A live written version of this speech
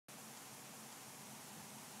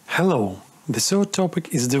Hello, the third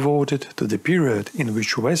topic is devoted to the period in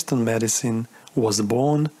which Western medicine was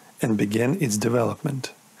born and began its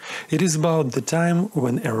development. It is about the time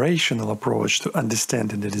when a rational approach to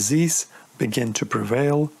understanding the disease began to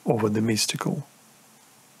prevail over the mystical.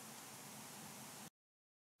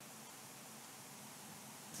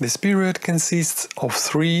 This period consists of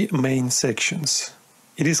three main sections.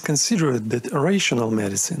 It is considered that rational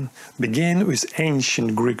medicine began with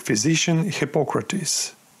ancient Greek physician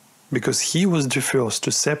Hippocrates, because he was the first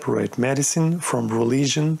to separate medicine from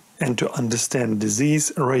religion and to understand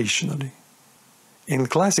disease rationally. In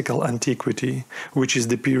classical Antiquity, which is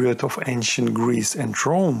the period of ancient Greece and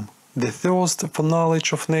Rome, the thirst for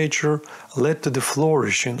knowledge of nature led to the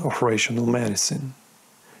flourishing of rational medicine.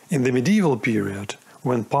 In the medieval period,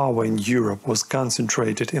 when power in Europe was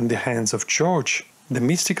concentrated in the hands of Church, the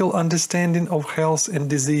mystical understanding of health and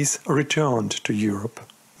disease returned to Europe,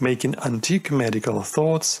 making antique medical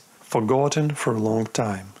thoughts forgotten for a long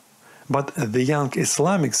time. But the young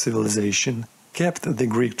Islamic civilization kept the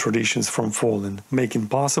Greek traditions from falling, making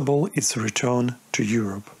possible its return to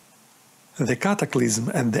Europe. The cataclysm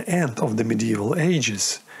at the end of the medieval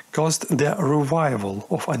ages caused the revival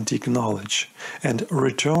of antique knowledge and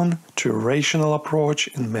return to a rational approach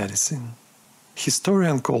in medicine.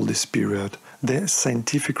 Historians call this period the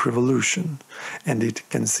scientific revolution, and it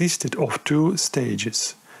consisted of two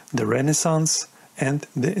stages, the Renaissance and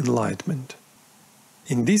the Enlightenment.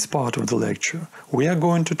 In this part of the lecture, we are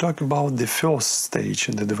going to talk about the first stage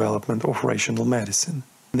in the development of rational medicine,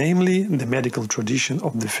 namely the medical tradition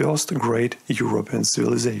of the first great European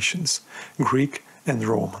civilizations, Greek and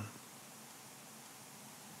Roman.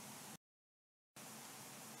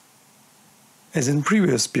 As in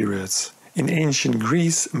previous periods, in ancient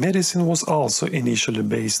Greece, medicine was also initially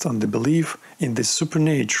based on the belief in the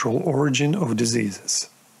supernatural origin of diseases.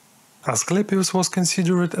 Asclepius was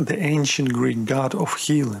considered the ancient Greek god of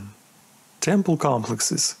healing. Temple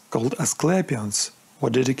complexes, called Asclepions, were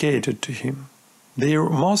dedicated to him. Their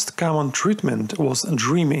most common treatment was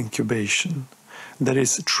dream incubation, that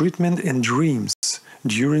is, treatment in dreams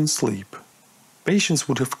during sleep. Patients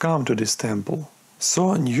would have come to this temple,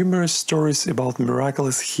 saw numerous stories about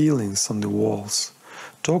miraculous healings on the walls,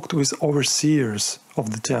 talked with overseers of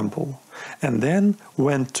the temple, and then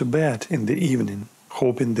went to bed in the evening,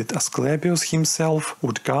 hoping that Asclepius himself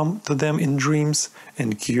would come to them in dreams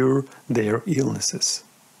and cure their illnesses.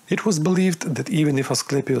 It was believed that even if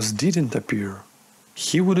Asclepius didn't appear,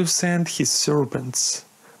 he would have sent his serpents,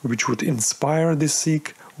 which would inspire the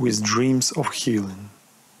sick with dreams of healing.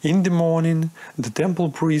 In the morning, the temple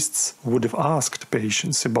priests would have asked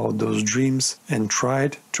patients about those dreams and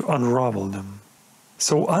tried to unravel them.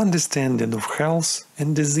 So understanding of health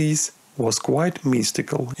and disease was quite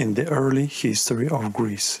mystical in the early history of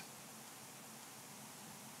Greece.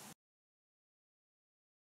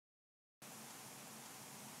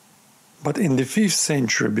 But in the 5th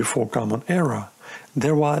century before Common Era,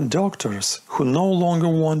 there were doctors who no longer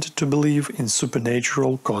wanted to believe in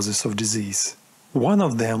supernatural causes of disease. One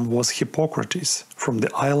of them was Hippocrates from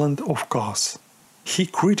the island of Kos. He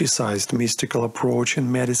criticized mystical approach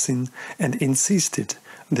in medicine and insisted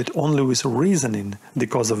that only with reasoning the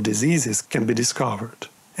cause of diseases can be discovered,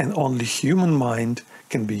 and only human mind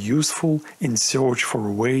can be useful in search for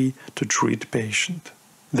a way to treat patient.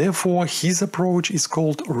 Therefore, his approach is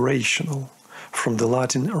called rational, from the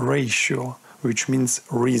Latin ratio, which means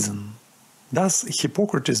reason. Thus,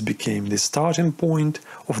 Hippocrates became the starting point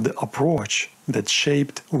of the approach that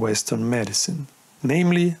shaped Western medicine,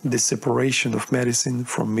 namely the separation of medicine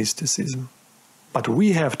from mysticism. But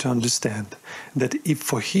we have to understand that if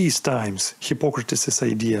for his times Hippocrates'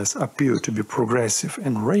 ideas appear to be progressive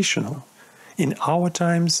and rational, in our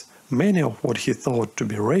times many of what he thought to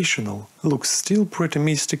be rational looks still pretty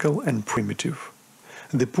mystical and primitive.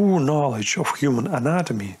 The poor knowledge of human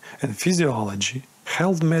anatomy and physiology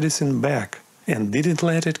held medicine back and didn't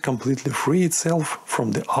let it completely free itself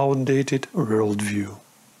from the outdated worldview.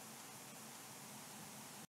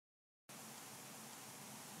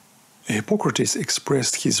 Hippocrates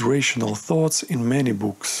expressed his rational thoughts in many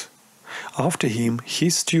books. After him,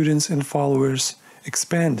 his students and followers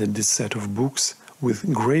expanded this set of books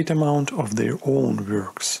with great amount of their own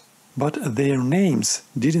works. But their names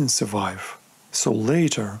didn't survive. So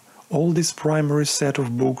later, all this primary set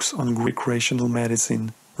of books on Greek rational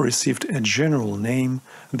medicine received a general name,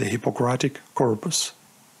 the Hippocratic Corpus.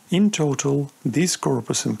 In total, this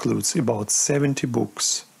corpus includes about 70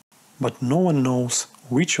 books, but no one knows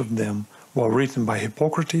which of them were written by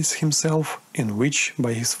Hippocrates himself and which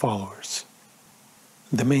by his followers.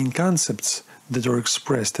 The main concepts that are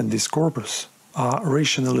expressed in this corpus are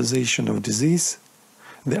rationalization of disease,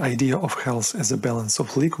 the idea of health as a balance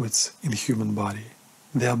of liquids in human body,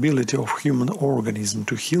 the ability of human organism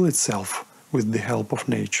to heal itself with the help of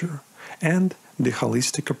nature, and the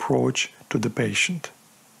holistic approach to the patient.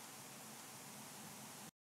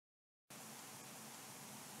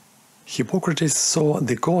 Hippocrates saw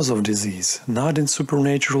the cause of disease not in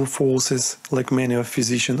supernatural forces like many of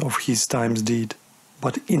physicians of his times did,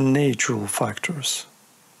 but in natural factors.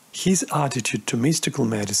 His attitude to mystical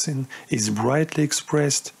medicine is brightly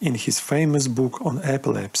expressed in his famous book on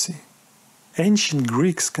epilepsy. Ancient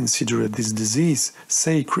Greeks considered this disease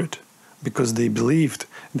sacred because they believed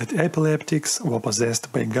that epileptics were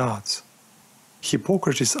possessed by gods.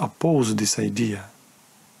 Hippocrates opposed this idea.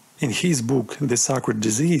 In his book, The Sacred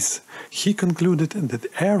Disease, he concluded that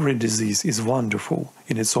every disease is wonderful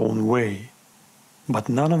in its own way, but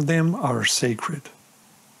none of them are sacred.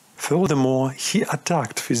 Furthermore, he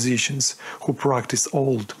attacked physicians who practiced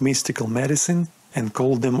old mystical medicine and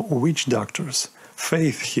called them witch doctors,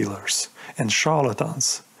 faith healers, and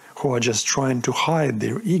charlatans, who are just trying to hide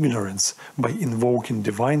their ignorance by invoking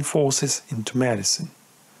divine forces into medicine.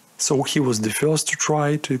 So he was the first to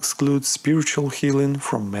try to exclude spiritual healing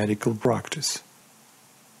from medical practice.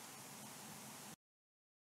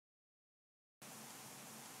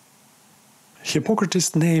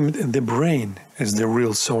 Hippocrates named the brain as the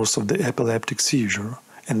real source of the epileptic seizure,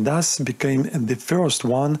 and thus became the first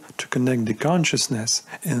one to connect the consciousness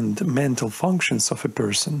and mental functions of a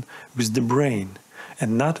person with the brain,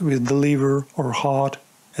 and not with the liver or heart,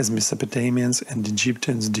 as Mesopotamians and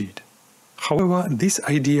Egyptians did. However, this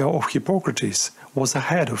idea of Hippocrates was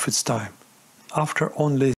ahead of its time. After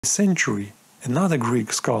only a century, another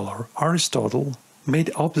Greek scholar, Aristotle,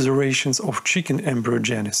 made observations of chicken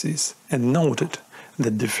embryogenesis and noted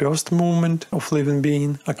that the first movement of living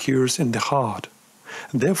being occurs in the heart.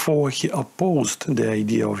 Therefore, he opposed the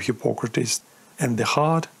idea of Hippocrates, and the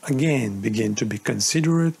heart again began to be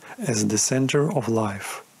considered as the center of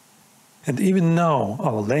life. And even now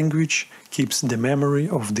our language keeps the memory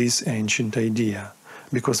of this ancient idea,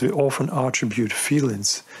 because we often attribute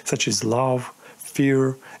feelings such as love,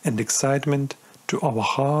 fear, and excitement to our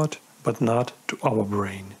heart, but not to our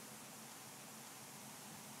brain.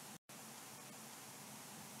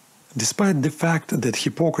 Despite the fact that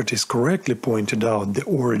Hippocrates correctly pointed out the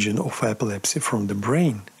origin of epilepsy from the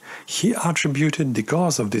brain, he attributed the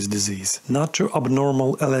cause of this disease not to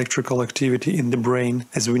abnormal electrical activity in the brain,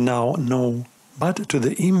 as we now know, but to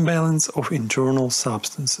the imbalance of internal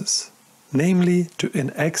substances, namely to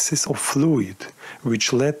an excess of fluid,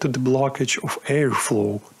 which led to the blockage of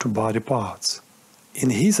airflow to body parts. In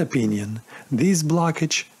his opinion, this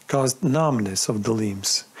blockage caused numbness of the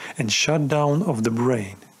limbs and shutdown of the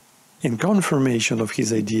brain. In confirmation of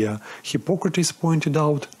his idea, Hippocrates pointed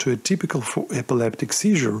out to a typical for epileptic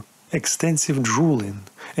seizure extensive drooling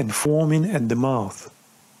and foaming at the mouth.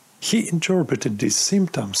 He interpreted these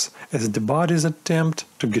symptoms as the body's attempt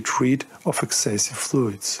to get rid of excessive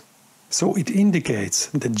fluids. So it indicates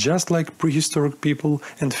that just like prehistoric people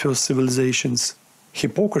and first civilizations,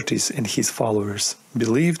 Hippocrates and his followers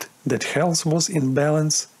believed that health was in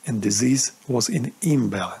balance and disease was in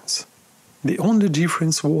imbalance. The only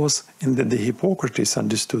difference was in that the Hippocrates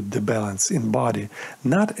understood the balance in body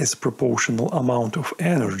not as proportional amount of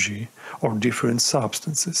energy or different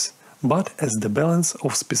substances, but as the balance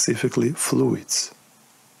of specifically fluids.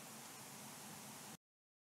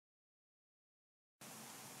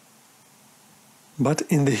 But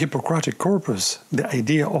in the Hippocratic corpus, the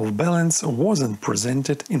idea of balance wasn't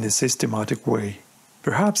presented in a systematic way,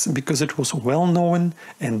 perhaps because it was well known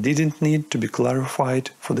and didn't need to be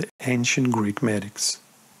clarified for the ancient Greek medics.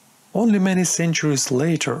 Only many centuries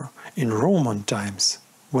later, in Roman times,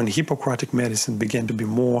 when Hippocratic medicine began to be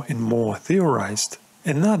more and more theorized,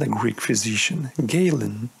 another Greek physician,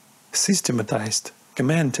 Galen, systematized,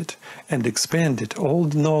 commented, and expanded all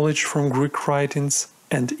the knowledge from Greek writings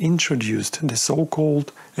and introduced the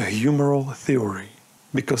so-called humoral theory,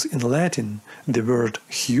 because in Latin the word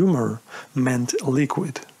humor meant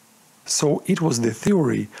liquid. So it was the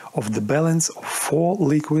theory of the balance of 4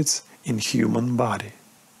 liquids in human body.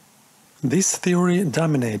 This theory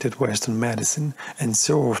dominated Western medicine and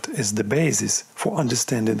served as the basis for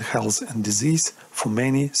understanding health and disease for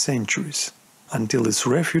many centuries, until its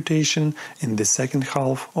refutation in the second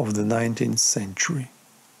half of the 19th century.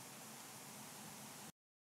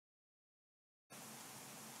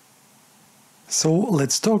 So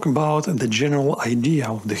let's talk about the general idea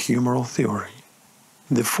of the humoral theory.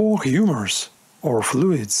 The 4 humors, or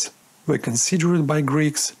fluids, were considered by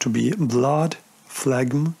Greeks to be blood,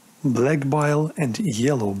 phlegm, black bile and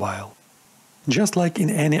yellow bile. Just like in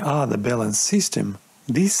any other balanced system,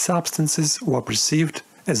 these substances were perceived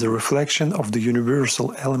as a reflection of the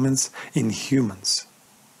universal elements in humans,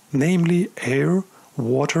 namely air,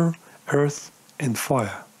 water, earth, and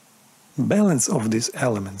fire. Balance of these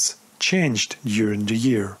elements changed during the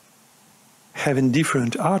year. Having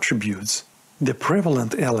different attributes, the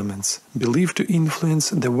prevalent elements believed to influence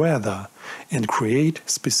the weather and create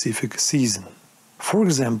specific season. For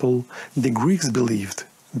example, the Greeks believed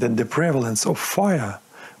that the prevalence of fire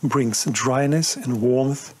brings dryness and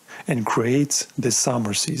warmth and creates the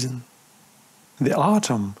summer season. The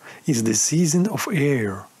autumn is the season of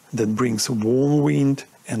air that brings warm wind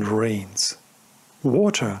and rains.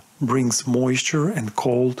 Water brings moisture and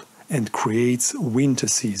cold and creates winter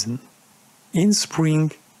season. In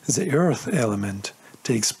spring, the earth element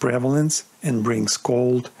takes prevalence and brings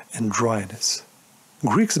cold and dryness.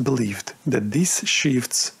 Greeks believed that these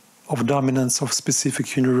shifts of dominance of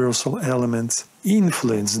specific universal elements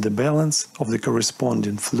influence the balance of the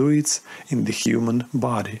corresponding fluids in the human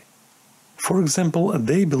body. For example,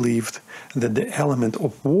 they believed that the element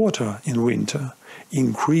of water in winter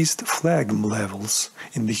increased phlegm levels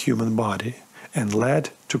in the human body and led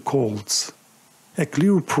to colds. A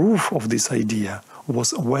clear proof of this idea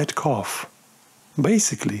was wet cough.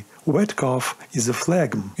 Basically, wet cough is a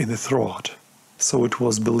phlegm in the throat. So it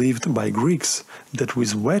was believed by Greeks that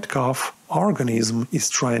with wet cough, organism is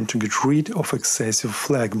trying to get rid of excessive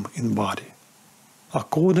phlegm in body.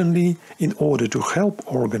 Accordingly, in order to help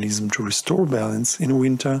organism to restore balance in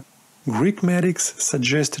winter, Greek medics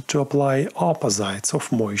suggested to apply opposites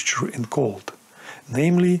of moisture and cold,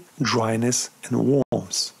 namely dryness and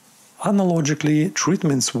warmth. Analogically,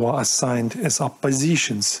 treatments were assigned as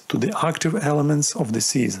oppositions to the active elements of the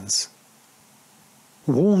seasons.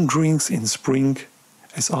 Warm drinks in spring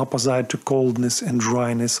as opposite to coldness and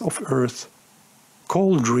dryness of earth,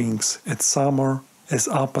 cold drinks at summer as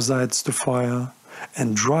opposites to fire,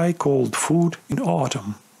 and dry cold food in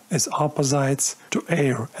autumn as opposites to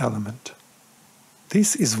air element.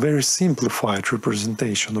 This is very simplified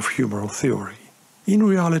representation of humoral theory. In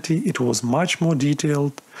reality, it was much more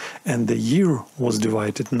detailed, and the year was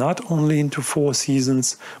divided not only into 4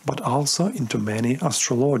 seasons, but also into many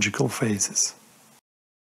astrological phases.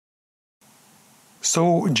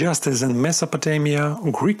 So, just as in Mesopotamia,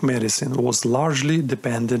 Greek medicine was largely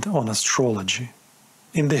dependent on astrology.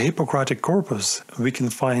 In the Hippocratic corpus, we can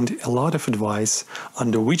find a lot of advice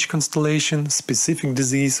under which constellation specific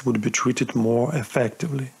disease would be treated more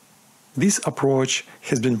effectively. This approach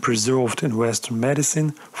has been preserved in Western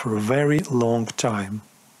medicine for a very long time.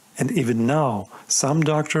 And even now, some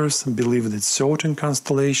doctors believe that certain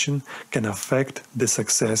constellation can affect the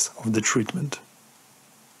success of the treatment.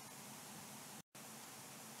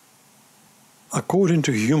 According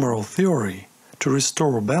to humoral theory, to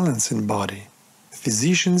restore balance in body,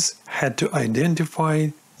 physicians had to identify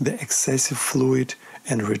the excessive fluid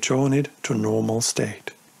and return it to normal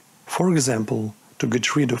state. For example, to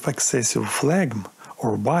get rid of excessive phlegm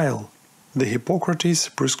or bile, the Hippocrates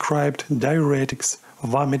prescribed diuretics,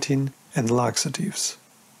 vomiting, and laxatives.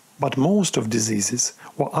 But most of diseases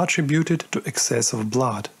were attributed to excess of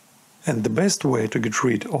blood, and the best way to get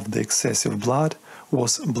rid of the excessive blood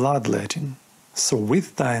was bloodletting. So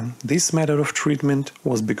with time, this method of treatment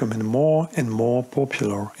was becoming more and more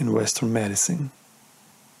popular in Western medicine.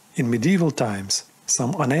 In medieval times,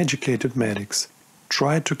 some uneducated medics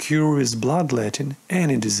tried to cure with bloodletting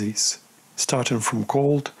any disease, starting from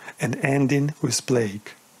cold and ending with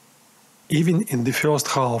plague. Even in the first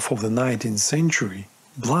half of the 19th century,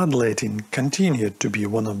 bloodletting continued to be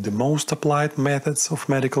one of the most applied methods of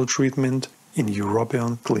medical treatment in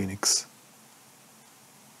European clinics.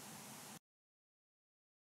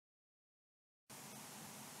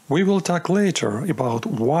 We will talk later about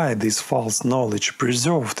why this false knowledge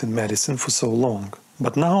preserved in medicine for so long,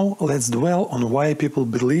 but now let's dwell on why people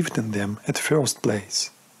believed in them at first place.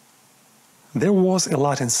 There was a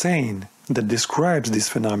Latin saying that describes this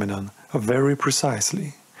phenomenon very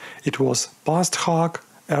precisely. It was post hoc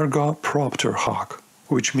ergo propter hoc,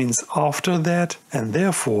 which means after that and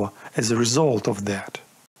therefore as a result of that.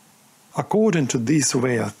 According to this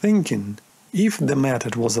way of thinking, if the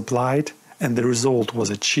method was applied and the result was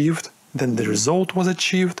achieved, then the result was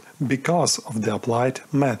achieved because of the applied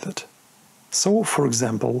method. So, for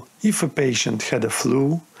example, if a patient had a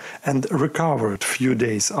flu and recovered few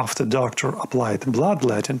days after doctor applied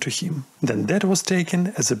bloodletting to him, then that was taken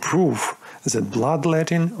as a proof that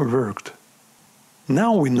bloodletting worked.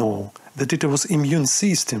 Now we know that it was immune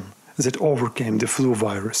system that overcame the flu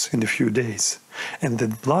virus in a few days, and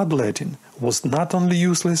that bloodletting was not only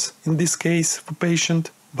useless in this case for patient,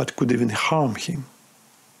 but could even harm him.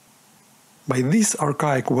 By this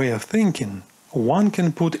archaic way of thinking, one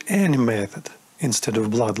can put any method, instead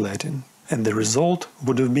of bloodletting, and the result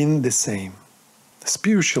would have been the same.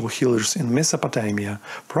 Spiritual healers in Mesopotamia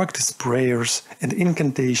practiced prayers and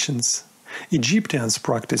incantations, Egyptians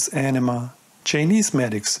practiced enema, Chinese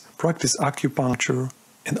medics practiced acupuncture,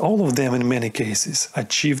 and all of them in many cases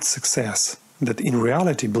achieved success that in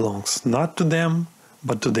reality belongs not to them,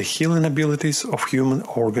 but to the healing abilities of human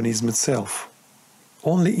organism itself.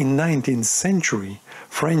 Only in 19th century,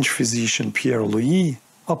 French physician Pierre Louis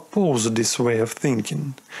opposed this way of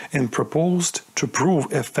thinking and proposed to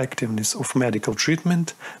prove effectiveness of medical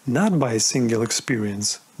treatment not by a single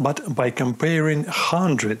experience, but by comparing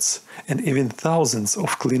hundreds and even thousands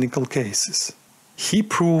of clinical cases. He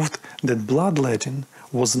proved that bloodletting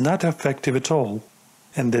was not effective at all,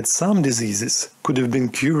 and that some diseases could have been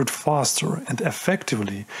cured faster and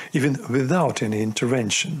effectively even without any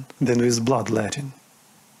intervention than with bloodletting.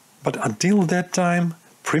 But until that time,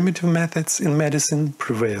 primitive methods in medicine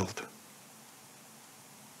prevailed.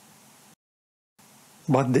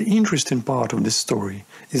 But the interesting part of this story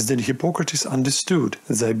is that Hippocrates understood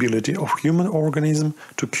the ability of human organism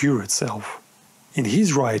to cure itself. In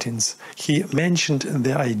his writings, he mentioned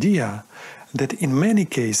the idea that in many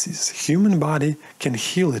cases human body can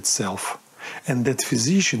heal itself, and that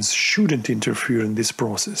physicians shouldn't interfere in this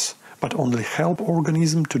process, but only help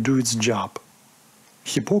organism to do its job.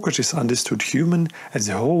 Hippocrates understood human as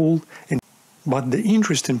a whole, but the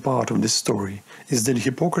interesting part of this story is that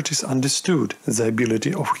Hippocrates understood the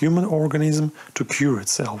ability of human organism to cure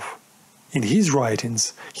itself. In his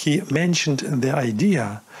writings, he mentioned the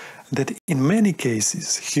idea that in many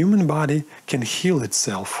cases human body can heal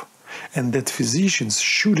itself, and that physicians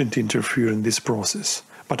shouldn't interfere in this process,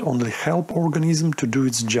 but only help organism to do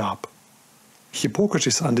its job.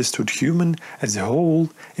 Hippocrates understood human as a whole,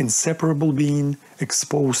 inseparable being,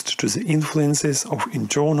 exposed to the influences of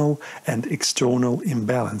internal and external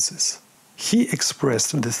imbalances. He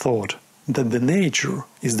expressed the thought that the nature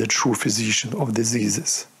is the true physician of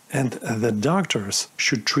diseases, and that doctors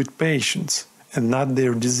should treat patients and not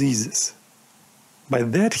their diseases. By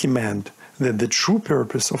that he meant that the true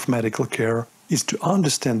purpose of medical care is to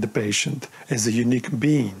understand the patient as a unique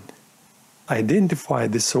being, identify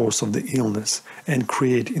the source of the illness, and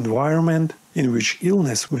create an environment in which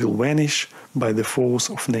illness will vanish by the force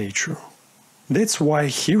of nature. That's why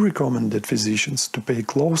he recommended physicians to pay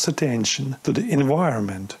close attention to the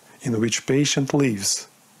environment in which patient lives,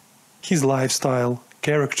 his lifestyle,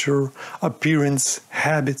 character, appearance,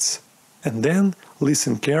 habits, and then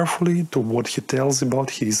listen carefully to what he tells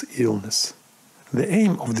about his illness. The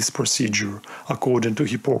aim of this procedure, according to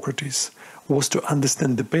Hippocrates, was to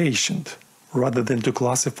understand the patient rather than to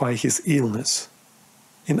classify his illness.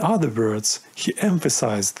 In other words, he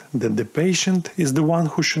emphasized that the patient is the one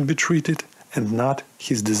who should be treated and not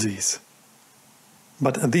his disease.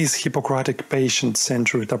 But this Hippocratic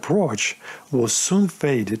patient-centered approach was soon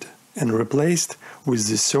faded and replaced with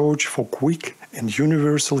the search for quick and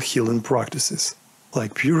universal healing practices,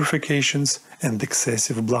 like purifications and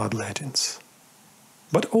excessive bloodlettings.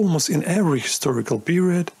 But almost in every historical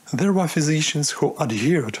period, there were physicians who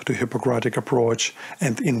adhered to the Hippocratic approach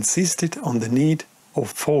and insisted on the need of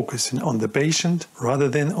focusing on the patient rather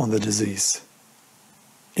than on the disease.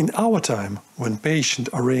 In our time, when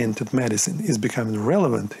patient-oriented medicine is becoming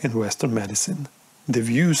relevant in Western medicine, the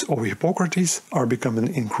views of Hippocrates are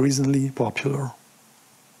becoming increasingly popular.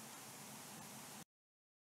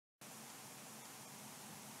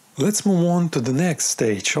 Let's move on to the next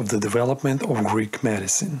stage of the development of Greek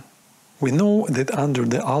medicine. We know that under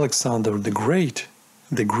the Alexander the Great,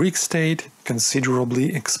 the Greek state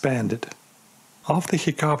considerably expanded. After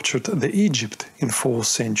he captured the Egypt in 4th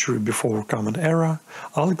century before Common Era,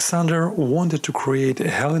 Alexander wanted to create a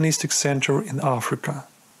Hellenistic center in Africa.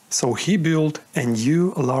 So he built a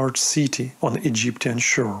new large city on Egyptian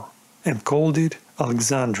shore and called it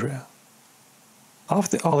Alexandria.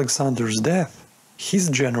 After Alexander's death, his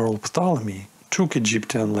general Ptolemy took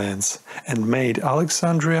Egyptian lands and made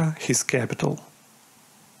Alexandria his capital.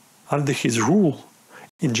 Under his rule,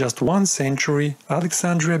 in just 1 century,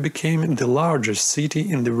 Alexandria became the largest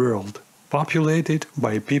city in the world, populated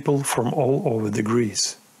by people from all over the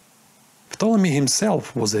Greece. Ptolemy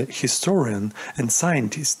himself was a historian and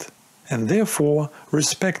scientist, and therefore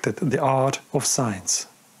respected the art of science.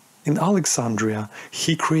 In Alexandria,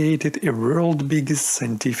 he created a world's biggest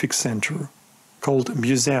scientific center, called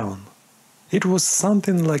Museum. It was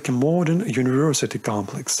something like a modern university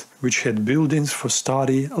complex, which had buildings for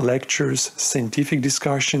study, lectures, scientific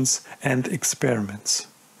discussions, and experiments.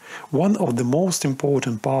 One of the most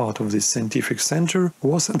important parts of this scientific center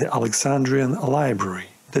was the Alexandrian Library,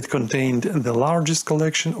 that contained the largest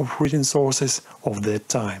collection of written sources of that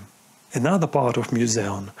time. Another part of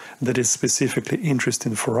Museum that is specifically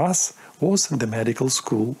interesting for us was the medical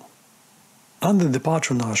school. Under the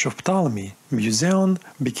patronage of Ptolemy, Museum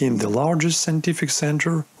became the largest scientific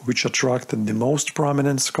center which attracted the most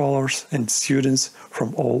prominent scholars and students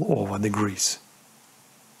from all over the Greece.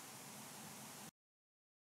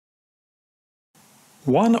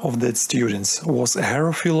 One of the students was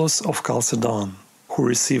Herophilus of Chalcedon, who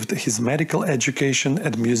received his medical education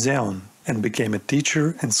at Museum and became a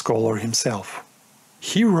teacher and scholar himself.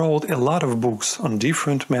 He wrote a lot of books on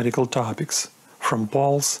different medical topics, from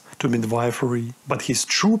pulse to midwifery, but his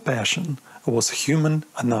true passion was human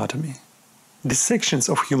anatomy. Dissections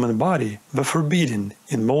of human body were forbidden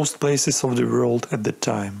in most places of the world at that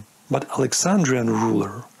time, but Alexandrian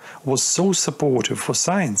ruler was so supportive for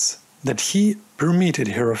science that he permitted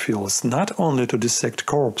Herophilus not only to dissect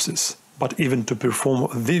corpses, but even to perform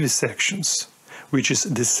vivisections, which is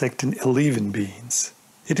dissecting living beings.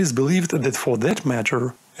 It is believed that for that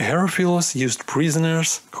matter, Herophilus used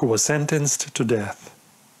prisoners who were sentenced to death.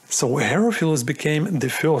 So Herophilus became the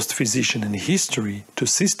first physician in history to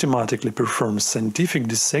systematically perform scientific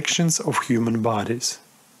dissections of human bodies.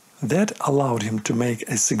 That allowed him to make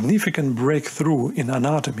a significant breakthrough in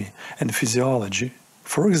anatomy and physiology.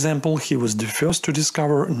 For example, he was the first to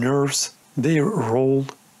discover nerves, their role,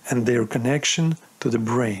 and their connection to the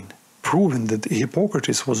brain, proving that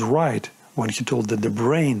Hippocrates was right when he told that the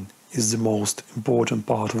brain is the most important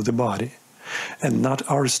part of the body, and not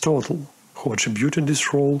Aristotle, who attributed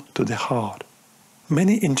this role to the heart.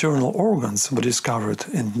 Many internal organs were discovered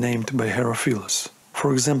and named by Herophilus.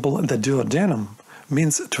 For example, the duodenum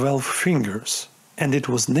means 12 fingers, and it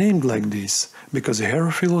was named like this because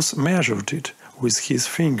Herophilus measured it with his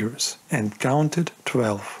fingers and counted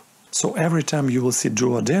 12. So every time you will see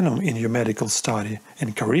duodenum in your medical study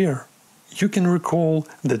and career, you can recall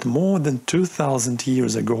that more than 2000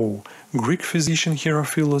 years ago, Greek physician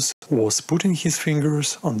Herophilus was putting his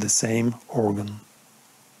fingers on the same organ.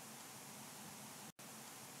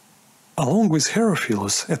 Along with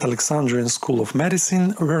Herophilus, at Alexandrian School of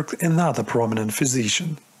Medicine worked another prominent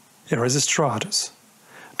physician, Erasistratus.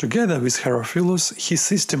 Together with Herophilus, he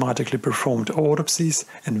systematically performed autopsies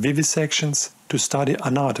and vivisections to study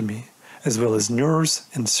anatomy, as well as nerves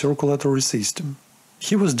and circulatory system.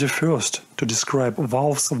 He was the first to describe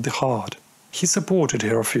valves of the heart. He supported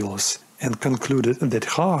Herophilus and concluded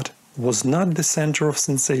that heart was not the center of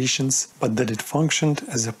sensations, but that it functioned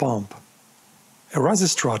as a pump.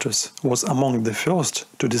 Erasistratus was among the first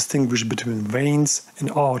to distinguish between veins and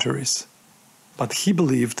arteries, but he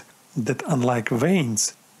believed that unlike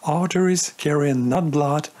veins, arteries carry not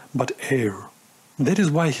blood but air. That is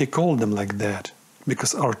why he called them like that,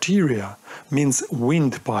 because arteria means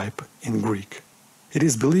windpipe in Greek. It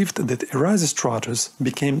is believed that Erasistratus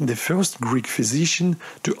became the first Greek physician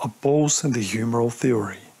to oppose the humoral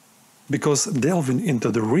theory, because delving into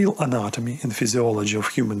the real anatomy and physiology of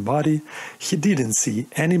human body, he didn't see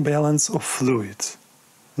any balance of fluids,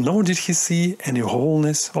 nor did he see any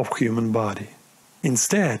wholeness of human body.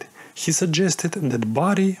 Instead, he suggested that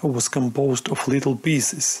body was composed of little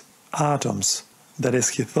pieces, atoms, that as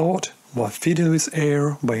he thought were fitted with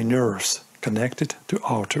air by nerves connected to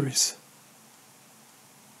arteries.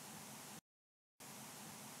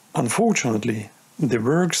 Unfortunately, the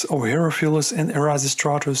works of Herophilus and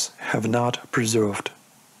Erasistratus have not preserved.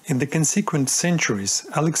 In the consequent centuries,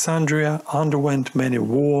 Alexandria underwent many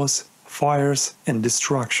wars, fires, and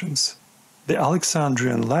destructions. The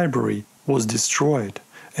Alexandrian library was destroyed,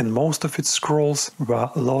 and most of its scrolls were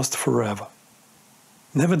lost forever.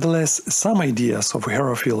 Nevertheless, some ideas of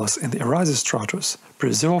Herophilus and Erasistratus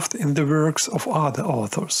preserved in the works of other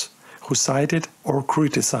authors, who cited or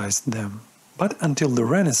criticized them. But until the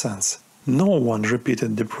Renaissance, no one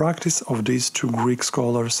repeated the practice of these two Greek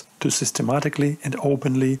scholars to systematically and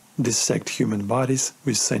openly dissect human bodies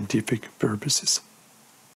with scientific purposes.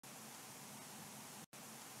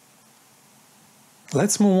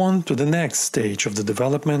 Let's move on to the next stage of the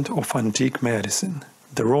development of antique medicine,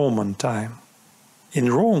 the Roman time.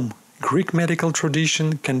 In Rome, Greek medical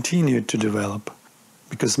tradition continued to develop,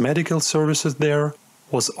 because medical services there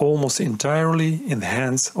was almost entirely in the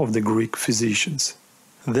hands of the Greek physicians.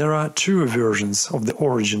 There are two versions of the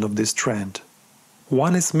origin of this trend.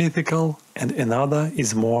 One is mythical and another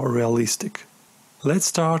is more realistic. Let's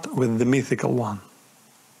start with the mythical one.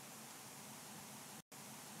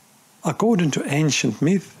 According to ancient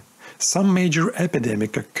myth, some major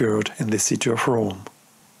epidemic occurred in the city of Rome.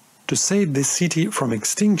 To save the city from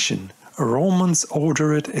extinction, Romans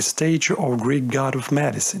ordered a statue of Greek god of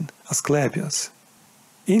medicine, Asclepius.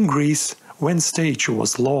 In Greece, when statue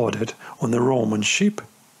was loaded on a Roman ship,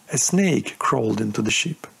 a snake crawled into the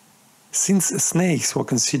ship. Since snakes were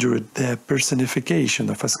considered the personification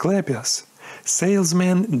of Asclepius,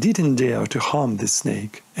 salesmen didn't dare to harm the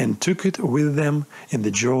snake and took it with them in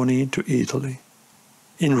the journey to Italy.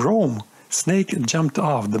 In Rome, snake jumped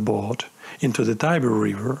off the boat into the Tiber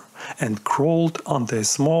River and crawled onto a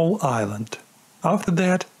small island. After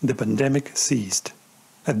that, the pandemic ceased.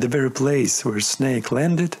 At the very place where snake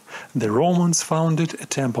landed, the Romans founded a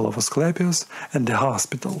temple of Asclepius and a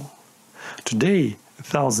hospital. Today,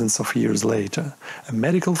 thousands of years later, a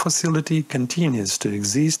medical facility continues to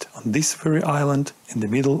exist on this very island in the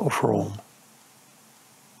middle of Rome.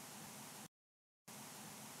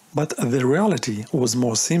 But the reality was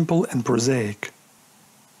more simple and prosaic.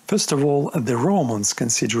 First of all, the Romans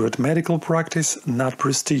considered medical practice not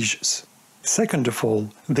prestigious. Second of all,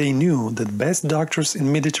 they knew that best doctors in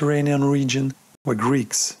the Mediterranean region were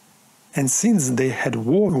Greeks. And since they had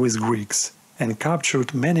war with Greeks and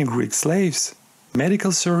captured many Greek slaves,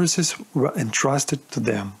 medical services were entrusted to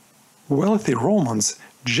them. Wealthy Romans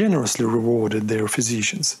generously rewarded their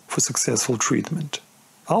physicians for successful treatment.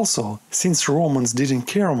 Also, since Romans didn't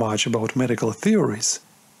care much about medical theories,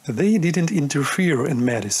 they didn't interfere in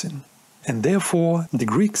medicine, and therefore the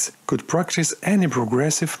Greeks could practice any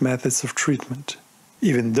progressive methods of treatment,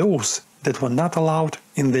 even those that were not allowed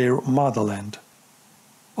in their motherland.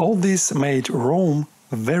 All this made Rome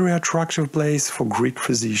a very attractive place for Greek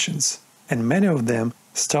physicians, and many of them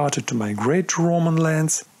started to migrate to Roman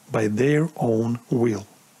lands by their own will.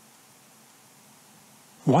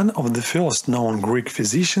 One of the first known Greek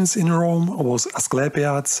physicians in Rome was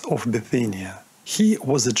Asclepius of Bithynia. He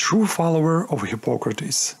was a true follower of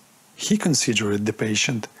Hippocrates. He considered the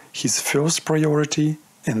patient his first priority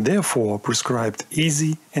and therefore prescribed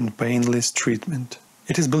easy and painless treatment.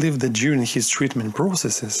 It is believed that during his treatment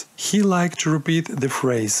processes, he liked to repeat the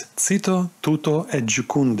phrase "Cito, tutto et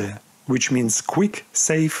jucunde," which means quick,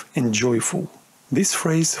 safe, and joyful. This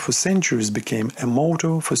phrase for centuries became a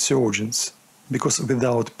motto for surgeons, because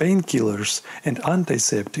without painkillers and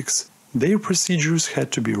antiseptics, their procedures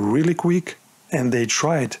had to be really quick, and they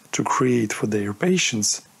tried to create for their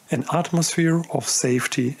patients an atmosphere of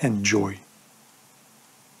safety and joy.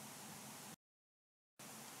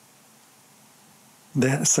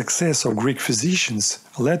 The success of Greek physicians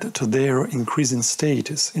led to their increasing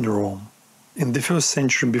status in Rome. In the 1st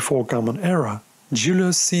century before Common Era,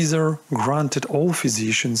 Julius Caesar granted all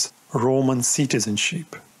physicians Roman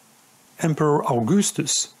citizenship. Emperor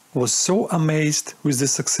Augustus was so amazed with the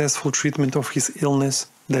successful treatment of his illness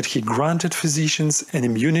that he granted physicians an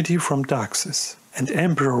immunity from taxes, and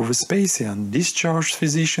Emperor Vespasian discharged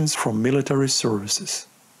physicians from military services.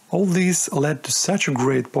 All this led to such a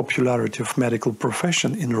great popularity of medical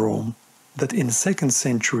profession in Rome that in 2nd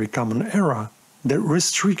century Common Era, the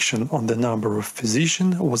restriction on the number of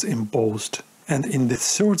physicians was imposed, and in the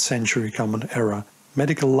 3rd century Common Era,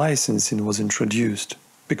 medical licensing was introduced,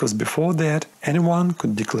 because before that anyone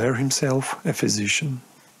could declare himself a physician.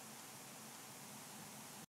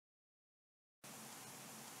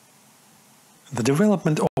 The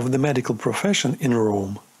development of the medical profession in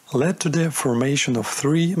Rome led to the formation of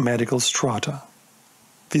 3 medical strata: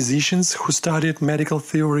 physicians who studied medical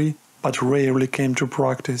theory but rarely came to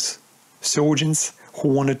practice, surgeons who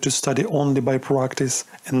wanted to study only by practice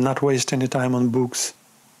and not waste any time on books,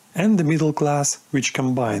 and the middle class, which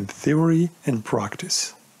combined theory and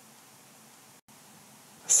practice.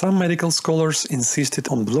 Some medical scholars insisted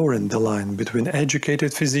on blurring the line between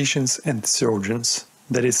educated physicians and surgeons,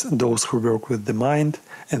 that is, those who work with the mind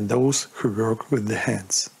and those who work with the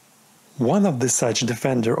hands. One of the such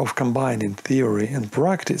defender of combining theory and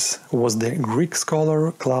practice was the Greek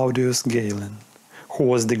scholar Claudius Galen, who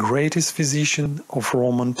was the greatest physician of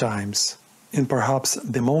Roman times, and perhaps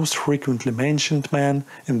the most frequently mentioned man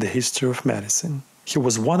in the history of medicine. He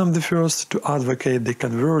was one of the first to advocate the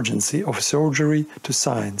convergency of surgery to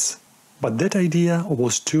science, but that idea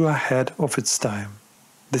was too ahead of its time.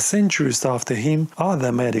 The centuries after him,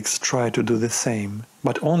 other medics tried to do the same,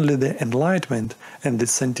 but only the Enlightenment and the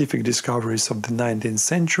scientific discoveries of the 19th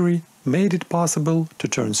century made it possible to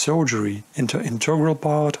turn surgery into an integral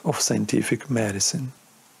part of scientific medicine.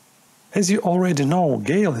 As you already know,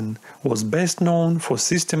 Galen was best known for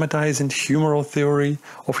systematizing humoral theory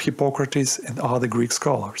of Hippocrates and other Greek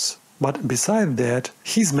scholars. But beside that,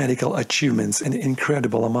 his medical achievements and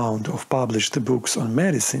incredible amount of published books on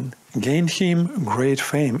medicine gained him great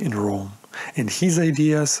fame in Rome, and his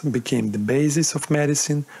ideas became the basis of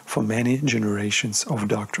medicine for many generations of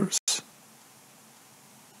doctors.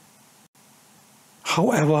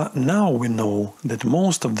 However, now we know that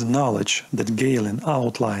most of the knowledge that Galen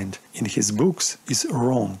outlined in his books is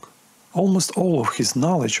wrong. Almost all of his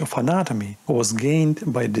knowledge of anatomy was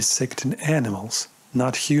gained by dissecting animals,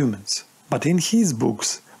 not humans. But in his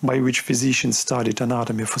books, by which physicians studied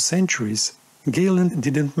anatomy for centuries, Galen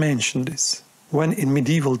didn't mention this. When in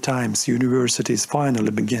medieval times universities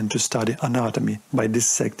finally began to study anatomy by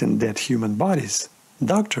dissecting dead human bodies,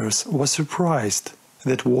 doctors were surprised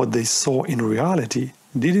that what they saw in reality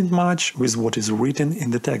didn't match with what is written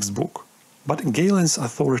in the textbook. But Galen's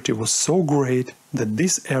authority was so great that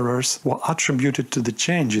these errors were attributed to the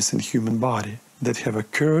changes in human body that have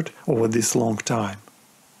occurred over this long time.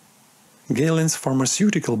 Galen's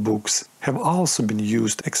pharmaceutical books have also been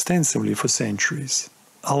used extensively for centuries,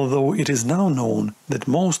 although it is now known that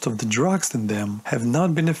most of the drugs in them have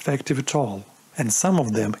not been effective at all, and some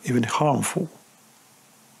of them even harmful.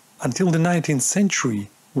 Until the 19th century,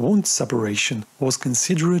 wound suppuration was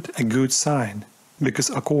considered a good sign, because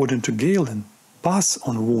according to Galen, pus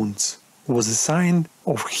on wounds was a sign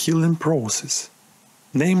of healing process,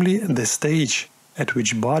 namely the stage at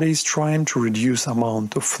which body is trying to reduce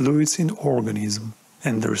amount of fluids in organism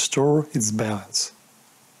and restore its balance.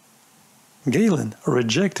 Galen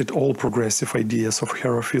rejected all progressive ideas of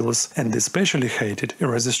Herophilus and especially hated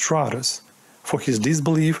Erasistratus for his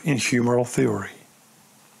disbelief in humoral theory.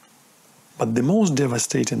 But the most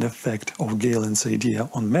devastating effect of Galen's idea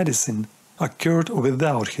on medicine occurred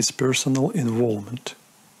without his personal involvement.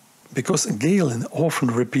 Because Galen often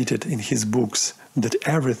repeated in his books that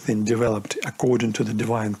everything developed according to the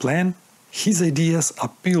divine plan, his ideas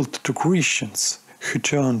appealed to Christians, who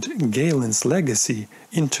turned Galen's legacy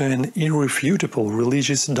into an irrefutable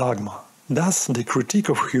religious dogma. Thus, the critique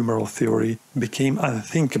of humoral theory became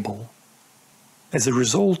unthinkable. As a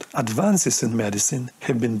result, advances in medicine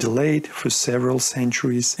have been delayed for several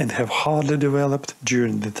centuries and have hardly developed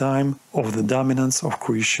during the time of the dominance of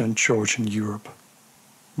Christian Church in Europe.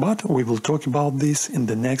 But we will talk about this in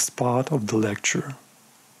the next part of the lecture.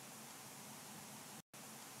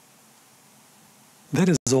 That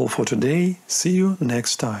is all for today. See you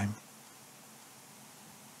next time.